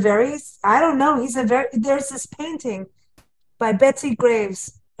 but I don't know. There's this painting by Betsy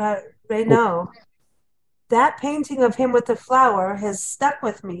Graves, Oh, Reynaud. That painting of him with the flower has stuck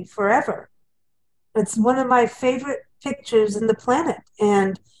with me forever. It's one of my favorite pictures in the planet.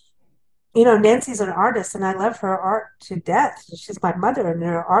 And, Nancy's an artist, and I love her art to death. She's my mother, and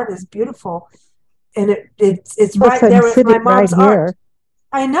her art is beautiful. And it's Plus, right I'm there with sitting my right mom's art. here.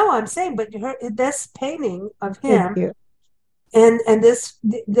 I know, I'm saying, but this painting of Thank him, you. and this,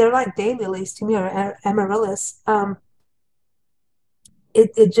 they're like daylilies to me, or amaryllis.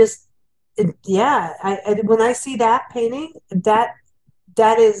 It just, yeah. When I see that painting, that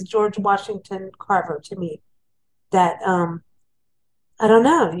is George Washington Carver to me. That I don't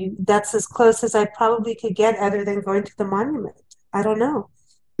know. That's as close as I probably could get, other than going to the monument. I don't know.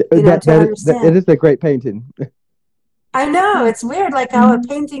 To it understand. is a great painting. I know Yeah. it's weird, like how a Mhm.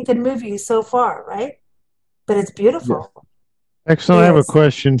 painting can move you so far, right? But it's Yes. beautiful. Excellent. I It have a is.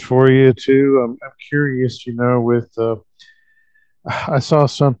 question for you too. I'm curious. With I saw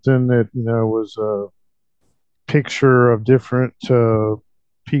something that was a picture of different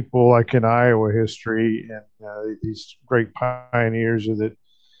people, like in Iowa history, and these great pioneers that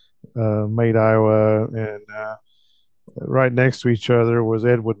made Iowa, and right next to each other was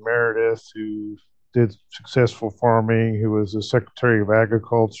Edward Meredith, who did successful farming, who was the Secretary of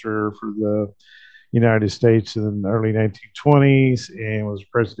Agriculture for the United States in the early 1920s, and was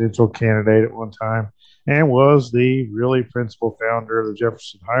a presidential candidate at one time, and was the really principal founder of the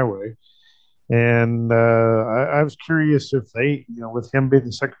Jefferson Highway. And I was curious if they, with him being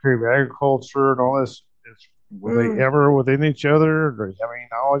the Secretary of Agriculture and all this, were they Mm. ever within each other? Or do you have any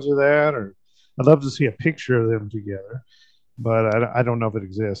knowledge of that? Or I'd love to see a picture of them together, but I don't know if it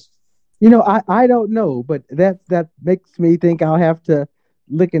exists. I don't know, but that makes me think I'll have to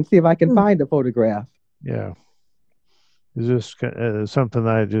look and see if I can Mm. find a photograph. Yeah, is this something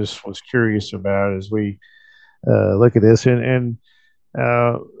I just was curious about as we look at this, and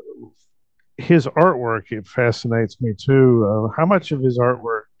uh, his artwork, it fascinates me too. How much of his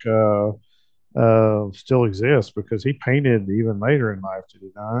artwork still exists, because he painted even later in life, did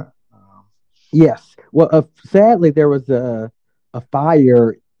he not? Yes. Well, sadly, there was a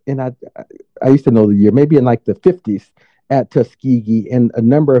fire, and I used to know the year, maybe in like the 50s at Tuskegee, and a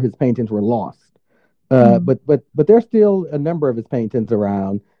number of his paintings were lost. Mm. But there's still a number of his paintings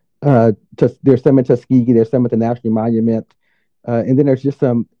around. There's some at Tuskegee, there's some at the National Monument, and then there's just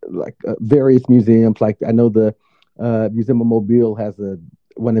some like various museums. Like I know the Museum of Mobile has a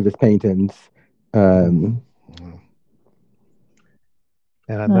one of his paintings. Um,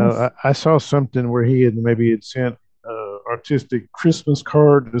 And I know Nice. I saw something where he had maybe had sent artistic Christmas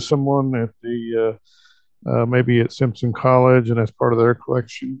card to someone at the maybe at Simpson College, and that's part of their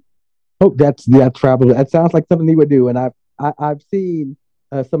collection. oh, that's travel. That sounds like something he would do. And I've seen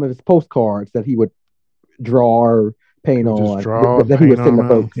some of his postcards that he would draw or paint Could just on draw and that he would paint send to on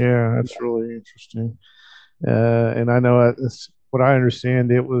them. folks. Yeah, that's really interesting. And I know that's what I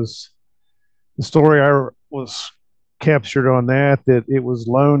understand. It was the story I was captured on that it was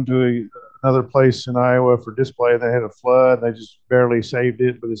loaned to another place in Iowa for display. They had a flood. They just barely saved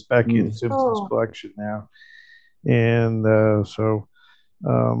it, but it's back in Mm. Simpson's Oh, collection now. And we're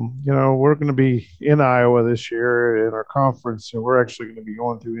going to be in Iowa this year in our conference, and we're actually going to be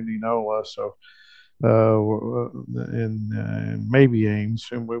going through Indianola. So, and maybe Ames,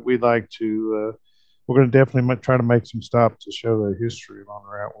 and we'd like to. We're going to definitely try to make some stops to show the history on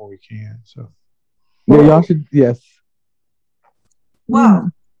the route where we can. So, Yeah, y'all cool. should. Yes. Well,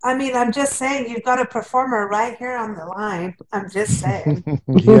 Mm. I mean, I'm just saying you've got a performer right here on the line. I'm just saying.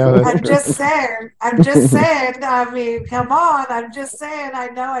 yeah, that's I'm true. just saying. I'm just saying. I mean, come on. I'm just saying. I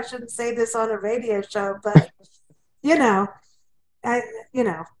know I shouldn't say this on a radio show, but you know, I, you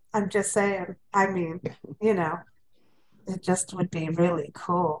know, I'm just saying. I mean, you know, it just would be really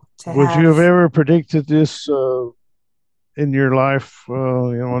cool to Would you have. have ever predicted this in your life?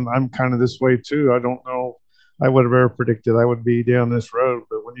 And I'm kind of this way too. I don't know. I would have ever predicted I would be down this road,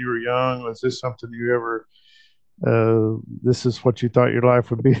 but when you were young, was this something you ever? This is what you thought your life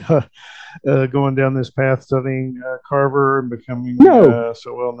would be, going down this path, studying Carver and becoming No,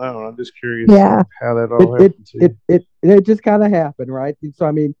 so well known. I'm just curious Yeah. how that it all it happened to it you. it just kind of happened, right? So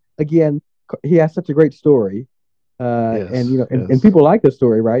I mean, again, he has such a great story, and Yes, and yes. people like the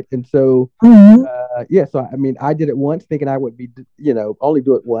story, right? And so Mhm. yeah, so I mean, I did it once, thinking I would be, only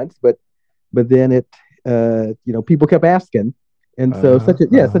do it once, but then people kept asking, and so Uh, such a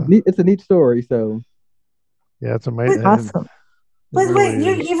yeah, uh, it's a neat story. So yeah, it's But, amazing. And Awesome. it but wait, really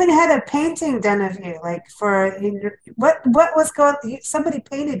you is. even had a painting done of you, like for what was going? Somebody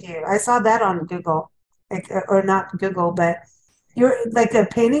painted you. I saw that on Google, like or not Google, but you're like a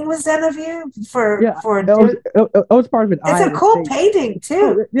painting was done of you yeah, for it doing. it was part of an It's a Iowa cool State. painting Oh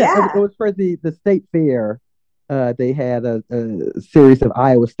too. yeah, it Yeah. was for the state fair. They had a series of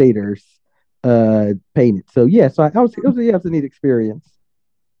Iowa Staters painted. So yeah, so it was a neat experience.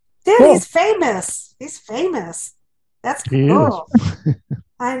 Dude, Cool. he's famous. He's famous. That's He is. cool.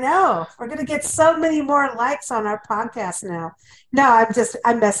 I know. We're gonna get so many more likes on our podcast now. No,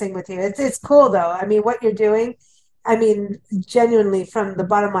 I'm messing with you. It's cool though. I mean, what you're doing, I mean, genuinely from the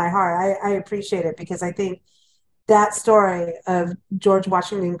bottom of my heart, I appreciate it because I think that story of George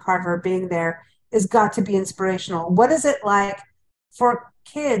Washington Carver being there has got to be inspirational. What is it like for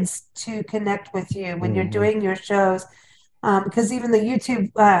kids to connect with you when you're Mhm. doing your shows? Because even the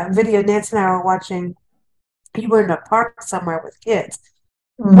YouTube video Nancy and I were watching, you were in a park somewhere with kids.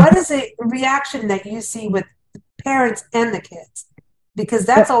 Mhm. What is a reaction that you see with the parents and the kids? Because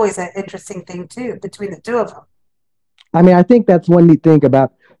Uh, that's always an interesting thing too between the two of them. I mean, I think that's one neat thing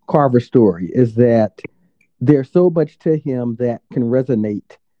about Carver's story is that there's so much to him that can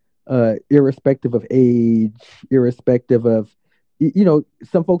resonate, irrespective of age, irrespective of,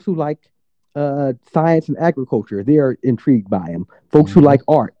 some folks who like science and agriculture, they are intrigued by him. Folks who Mhm. like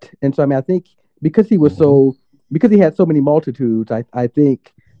art, and so I mean, I think because Mhm. because he had so many multitudes, I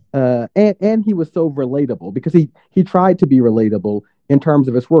think, and he was so relatable because he tried to be relatable in terms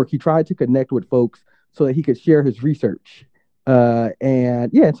of his work. He tried to connect with folks so that he could share his research,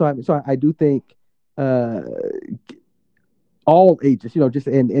 and yeah, so I do think uh, all ages, just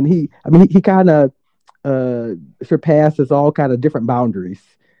and I mean he kind of surpasses all kind of different boundaries,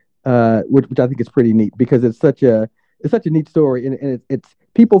 which I think is pretty neat because it's such a neat story, and it's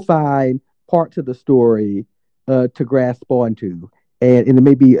people find parts of the story to grasp onto, and it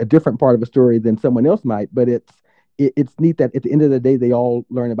may be a different part of a story than someone else might, but it's neat that at the end of the day they all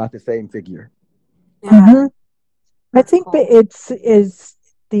learn about the same figure. Yeah, Mhm. I that's think that cool. it's is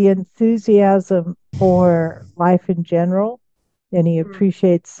the enthusiasm for life in general, and he Mm.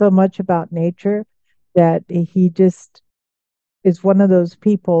 appreciates so much about nature that he just is one of those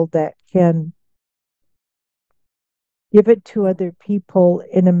people that can give it to other people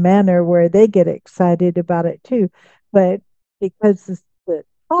in a manner where they get excited about it too. But because the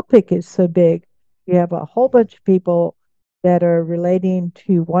topic is so big, you have a whole bunch of people that are relating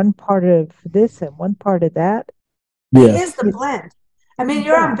to one part of this and one part of that. It Yes. is the blend. I mean,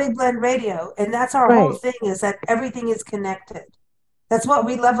 you're on Big Blend Radio, and that's our whole thing, is that everything is connected. That's what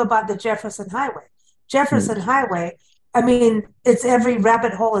we love about the Jefferson Highway. Jefferson Highway, I mean, it's every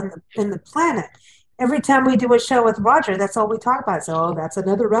rabbit hole in the planet. Every time we do a show with Roger, that's all we talk about. So, oh, that's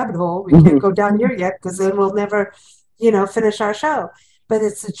another rabbit hole. We can't go down here yet because then we'll never, finish our show. But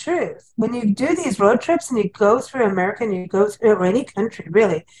it's the truth. When you do these road trips and you go through America and you go through, or any country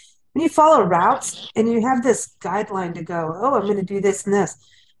really, when you follow routes and you have this guideline to go, oh, I'm going to do this and this.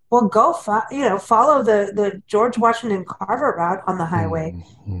 Well, go, follow the George Washington Carver route on the highway.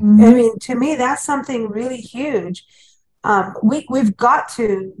 Mm-hmm. I mean, to me, that's something really huge. We've got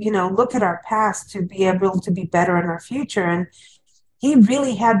to, look at our past to be able to be better in our future. And he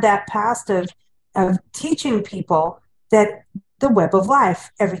really had that past of teaching people that the web of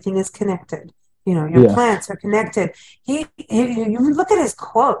life, everything is connected. Your plants are connected. You look at his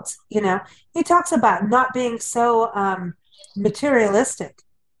quotes, he talks about not being so materialistic.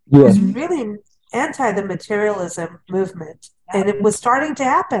 He was really anti the materialism movement. And it was starting to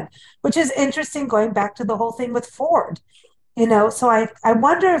happen, which is interesting, going back to the whole thing with Ford. So I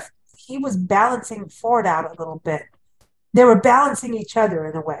wonder if he was balancing Ford out a little bit. They were balancing each other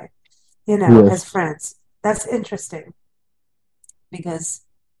in a way, as friends. That's interesting because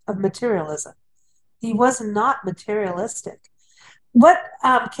of materialism. He was not materialistic. What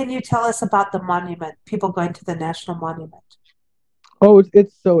can you tell us about the monument, people going to the National Monument? Oh,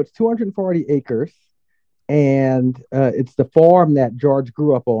 it's 240 acres, and it's the farm that George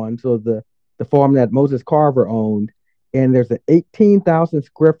grew up on. So the farm that Moses Carver owned, and there's an 18,000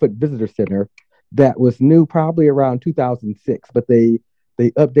 square foot visitor center that was new probably around 2006, but they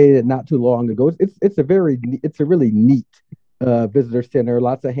updated it not too long ago. It's a really neat visitor center.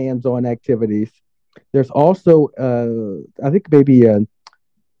 Lots of hands-on activities. There's also I think maybe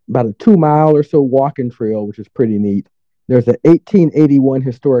about a 2 mile or so walking trail, which is pretty neat. There's an 1881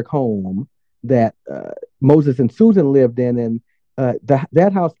 historic home that Moses and Susan lived in, and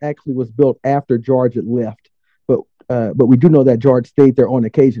that house actually was built after George had left. But we do know that George stayed there on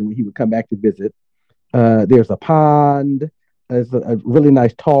occasion when he would come back to visit. There's a pond. There's a really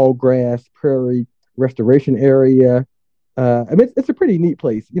nice tall grass prairie restoration area. I mean, it's a pretty neat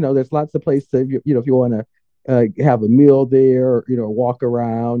place. There's lots of places if you want to have a meal there, walk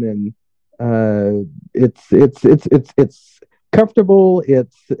around, and it's comfortable.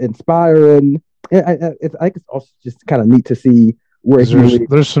 It's inspiring. I think it's also just kind of neat to see where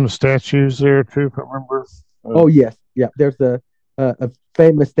there's some statues there too, if I remember. Oh yes, yeah. There's a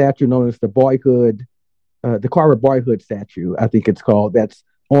famous statue known as the Carver Boyhood statue, I think it's called. That's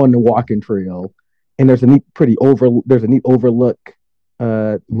on the walking trail, and there's a neat overlook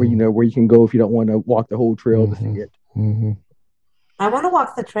where you can go if you don't want to walk the whole trail to see it. Mm-hmm. I want to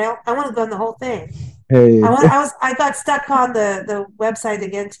walk the trail. I want to go on the whole thing. Hey. I got stuck on the website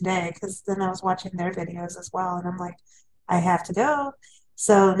again today because then I was watching their videos as well, and I'm like, I have to go.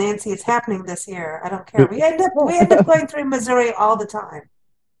 So Nancy, it's happening this year. I don't care. We end up going through Missouri all the time.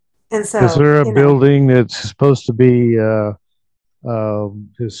 And so, is there a building that's supposed to be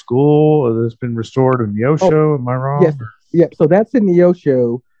his school that's been restored in Neosho? Am I wrong? Yes. Yeah. So that's in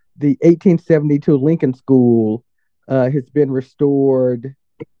Neosho. The 1872 Lincoln School has been restored,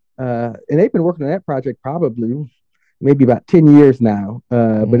 and they've been working on that project probably maybe about 10 years now.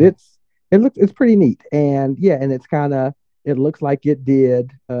 But it's pretty neat, and it looks like it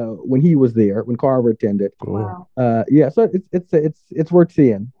did when he was there, when Carver attended. Wow. So it's worth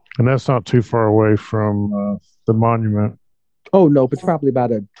seeing. And that's not too far away from the monument. Oh no, it's probably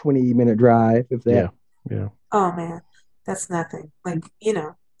about a 20-minute drive, if that. Yeah. Oh man, that's nothing. Like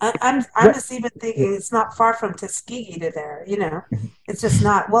I'm just even thinking it's not far from Tuskegee to there. It's just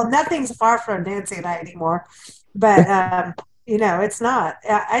not. Well, nothing's far from Nancy and I anymore, but it's not.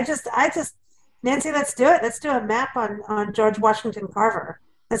 I just Nancy, let's do it. Let's do a map on George Washington Carver.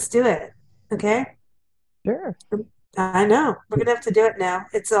 Let's do it. Okay. Sure. I know. We're going to have to do it now.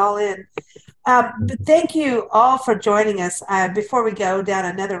 It's all in. But thank you all for joining us before we go down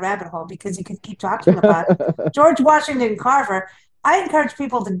another rabbit hole, because you could keep talking about George Washington Carver. I encourage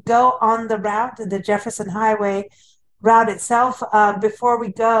people to go on the route, the Jefferson Highway route itself. Before we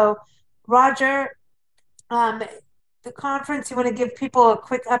go, Roger, the conference, you want to give people a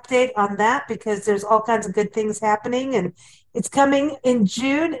quick update on that, because there's all kinds of good things happening, and it's coming in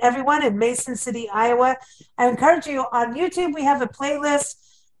June, everyone, in Mason City, Iowa. I encourage you on YouTube. We have a playlist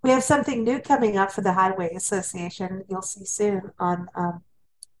We have something new coming up for the Highway Association. You'll see soon on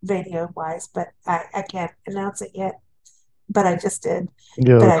radio wise, but I can't announce it yet. But I just did.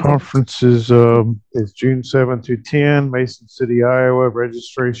 Yeah, But the I conference is June 7th through 10, Mason City, Iowa.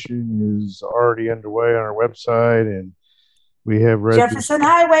 Registration is already underway on our website, and we have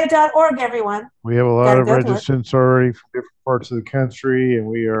JeffersonHighway.org, everyone. We have a lot Gotta of go to it. registrants already from different parts of the country, and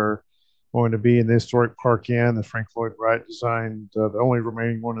we are going to be in the historic Park Inn, the Frank Lloyd Wright designed, the only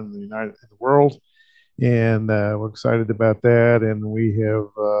remaining one in the world, and we're excited about that. And we're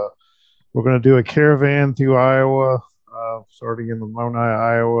going to do a caravan through Iowa, starting in Lamoni,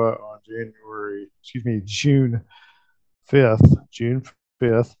 Iowa, on June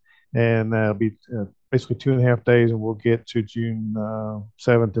 5th, and it'll be basically 2.5 days, and we'll get to June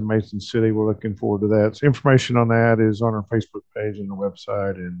 7th in Mason City. We're looking forward to that. So information on that is on our Facebook page and the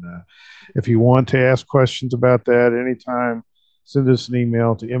website. And if you want to ask questions about that anytime, send us an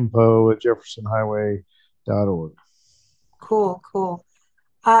email to info@jeffersonhighway.org. Cool.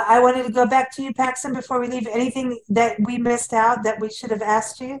 I wanted to go back to you, Paxton, before we leave. Anything that we missed out that we should have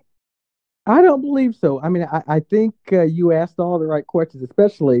asked you? I don't believe so. I mean, I think you asked all the right questions,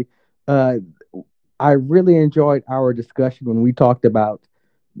 especially I really enjoyed our discussion when we talked about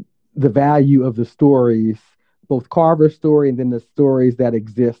the value of the stories, both Carver's story and then the stories that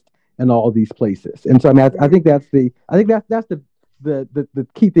exist in all these places. And so, I mean, I think that's the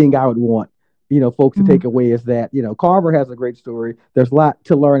key thing I would want, folks to take away is that, Carver has a great story. There's a lot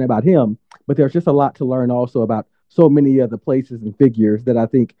to learn about him, but there's just a lot to learn also about so many of the places and figures that I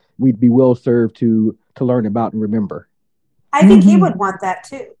think we'd be well served to learn about and remember. I think he would want that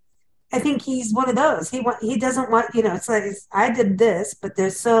too. I think he's one of those. He doesn't want, it's like, I did this, but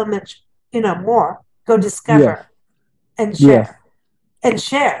there's so much, more. Go discover and share and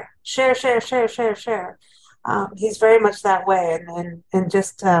share. He's very much that way. And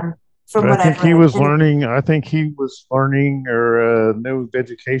just from what I've read. I think he was learning or knew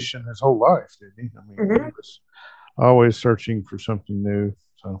education his whole life, didn't he? I mean, he was always searching for something new.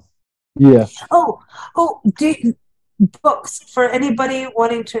 So, yeah. Books for anybody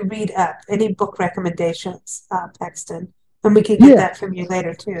wanting to read up, any book recommendations, Paxton, and we can get that from you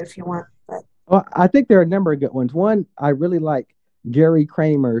later too if you want. But well, I think there are a number of good ones. One, I really like Gary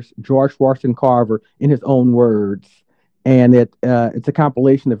Kramer's George Washington Carver in his own words, and it's a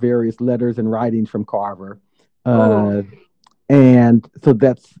compilation of various letters and writings from Carver, and so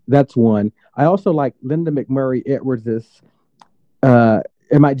that's one. I also like Linda McMurray Edwards's.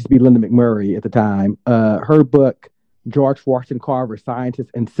 It might just be Linda McMurray at the time. Her book, George Washington Carver, Scientist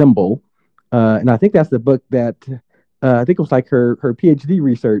and Symbol. And I think that's the book that I think it was like her PhD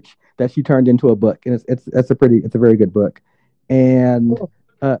research that she turned into a book. And it's a very good book. And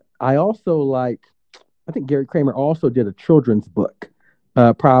I also like, I think Gary Kramer also did a children's book,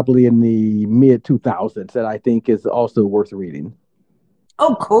 probably in the mid 2000s, that I think is also worth reading.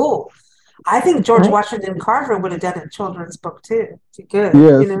 Oh, cool. I think George Washington Carver would have done a children's book too. Good.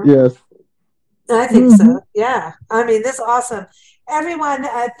 Yes. I think so. Yeah. I mean, this is awesome. Everyone,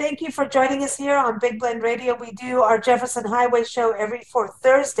 thank you for joining us here on Big Blend Radio. We do our Jefferson Highway show every fourth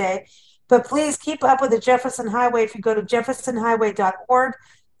Thursday, but please keep up with the Jefferson Highway. If you go to jeffersonhighway.org,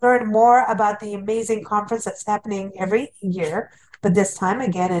 learn more about the amazing conference that's happening every year, but this time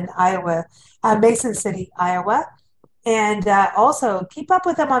again in Iowa, Mason City, Iowa. And also keep up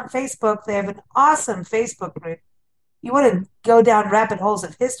with them on Facebook. They have an awesome Facebook group. You want to go down rabbit holes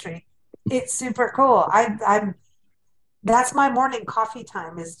of history. It's super cool. That's my morning coffee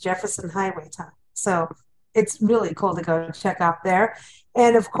time is Jefferson Highway time. So it's really cool to go check out there.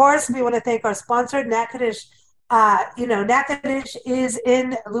 And of course, we want to thank our sponsor, Natchitoches. Natchitoches is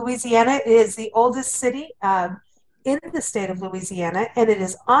in Louisiana. It is the oldest city in the state of Louisiana, and it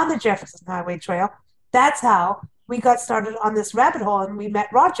is on the Jefferson Highway Trail. That's how we got started on this rabbit hole, and we met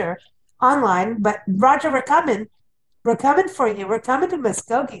Roger online. But Roger, we're coming. We're coming for you. We're coming to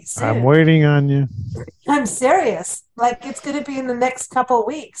Muskogee soon. I'm waiting on you. I'm serious. Like, it's going to be in the next couple of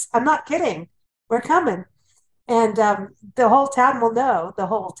weeks. I'm not kidding. We're coming. And the whole town will know, the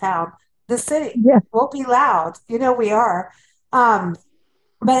city will be loud. We are. But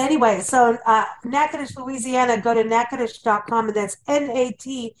anyway, so Natchitoches, Louisiana, go to natchitoches.com, and that's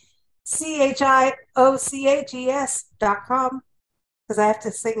NATCHIOCHES.com. Because I have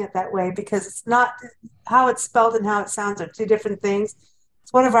to sing it that way because it's not how it's spelled and how it sounds are two different things.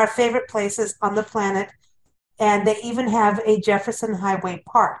 It's one of our favorite places on the planet. And they even have a Jefferson Highway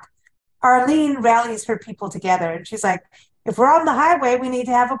Park. Arlene rallies her people together and she's like, if we're on the highway, we need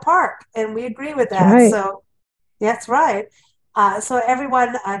to have a park. And we agree with that. Right. So that's right. So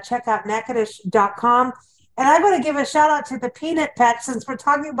everyone check out natchitoches.com. And I want to give a shout out to the peanut patch since we're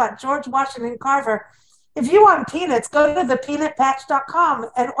talking about George Washington Carver. If you want peanuts, go to thepeanutpatch.com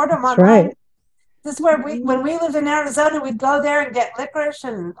and order them online. Right. This is where when we lived in Arizona, we'd go there and get licorice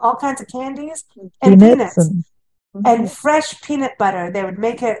and all kinds of candies And and peanuts peanuts and and fresh peanut butter. They would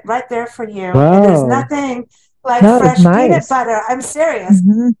make it right there for you. Wow. And there's nothing like That is fresh peanut nice. butter. I'm serious.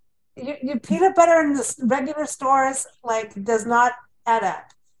 Mhm. Your peanut butter in the regular stores like does not add up.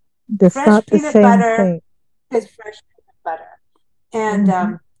 That's Fresh not the peanut same butter thing. is fresh peanut butter. And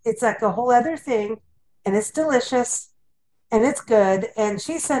Mhm. it's like a whole other thing. And it's delicious. And it's good. And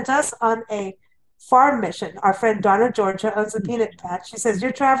she sent us on a farm mission. Our friend Donna Georgia owns a peanut patch. She says,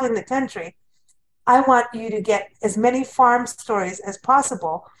 you're traveling the country. I want you to get as many farm stories as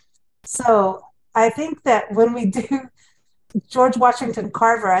possible. So I think that when we do George Washington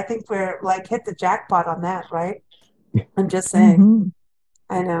Carver, I think we're like hit the jackpot on that, right? I'm just saying. Mhm.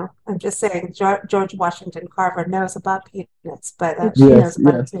 I know. I'm just saying George Washington Carver knows about peanuts, but But she Yes, knows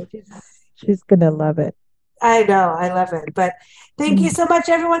about yes. it too. She's going to love it. I know. I love it. But thank you so much,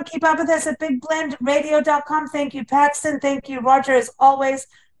 everyone. Keep up with us at bigblendradio.com. Thank you, Paxton. Thank you, Roger, as always.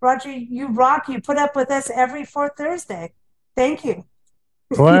 Roger, you rock. You put up with us every fourth Thursday. Thank you.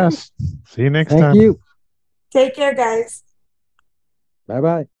 Blast. See you next Thank time. you. Take care, guys. Bye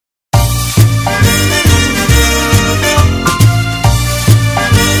bye.